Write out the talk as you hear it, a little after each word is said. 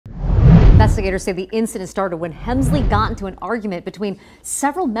Investigators say the incident started when Hemsley got into an argument between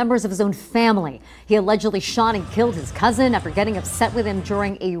several members of his own family. He allegedly shot and killed his cousin after getting upset with him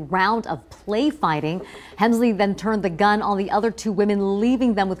during a round of play fighting. Hemsley then turned the gun on the other two women,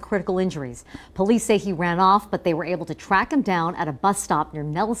 leaving them with critical injuries. Police say he ran off, but they were able to track him down at a bus stop near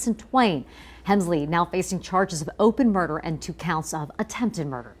Nellis and Twain. Hemsley now facing charges of open murder and 2 counts of attempted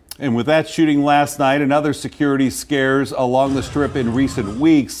murder. And with that shooting last night and other security scares along the Strip in recent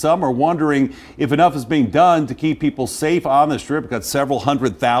weeks, some are wondering if enough is being done to keep people safe on the Strip. We've got several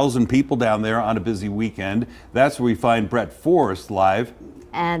 100,000 people down there on a busy weekend. That's where we find Brett Forrest live.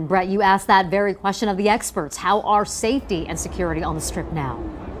 And Brett, you asked that very question of the experts. How are safety and security on the Strip now?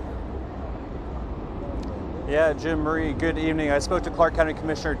 Yeah, Jim, Marie, good evening. I spoke to Clark County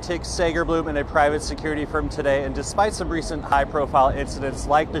Commissioner Tick Sagerbloom in a private security firm today, and despite some recent high-profile incidents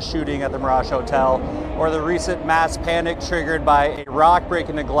like the shooting at the Mirage Hotel or the recent mass panic triggered by a rock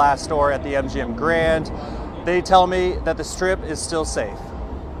breaking a glass door at the MGM Grand, they tell me that the Strip is still safe.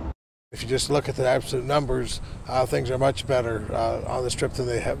 If you just look at the absolute numbers, things are much better on the Strip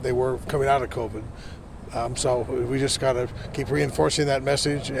than they were coming out of COVID. So we just got to keep reinforcing that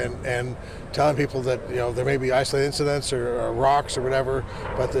message and telling people that, you know, there may be isolated incidents or rocks or whatever,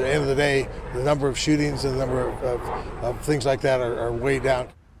 but at the end of the day, the number of shootings and the number of things like that are way down.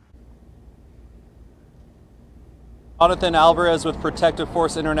 Jonathan Alvarez with Protective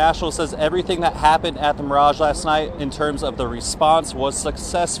Force International says everything that happened at the Mirage last night in terms of the response was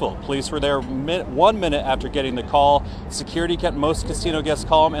successful. Police were there 1 minute after getting the call. Security kept most casino guests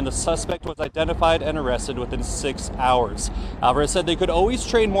calm, and the suspect was identified and arrested within 6 hours. Alvarez said they could always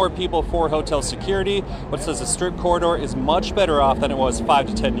train more people for hotel security, but says the Strip corridor is much better off than it was 5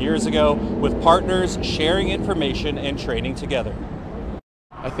 to 10 years ago, with partners sharing information and training together.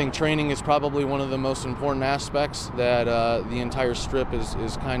 I think training is probably one of the most important aspects that the entire Strip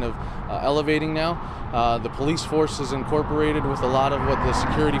is kind of elevating now. The police force is incorporated with a lot of what the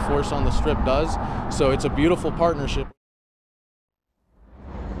security force on the Strip does, so it's a beautiful partnership.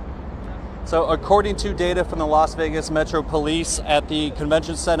 So according to data from the Las Vegas Metro Police at the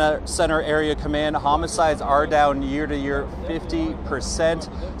Convention Center Area Command, homicides are down year to year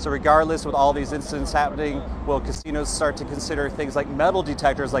 50%. So regardless, with all these incidents happening, will casinos start to consider things like metal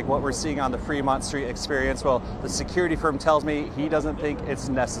detectors like what we're seeing on the Fremont Street Experience? Well, the security firm tells me he doesn't think it's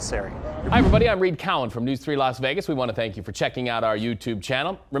necessary. Hi everybody, I'm Reed Cowan from News 3 Las Vegas. We want to thank you for checking out our YouTube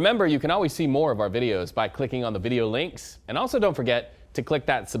channel. Remember, you can always see more of our videos by clicking on the video links. And also don't forget to click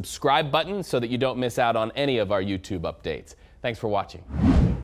that subscribe button so that you don't miss out on any of our YouTube updates. Thanks for watching.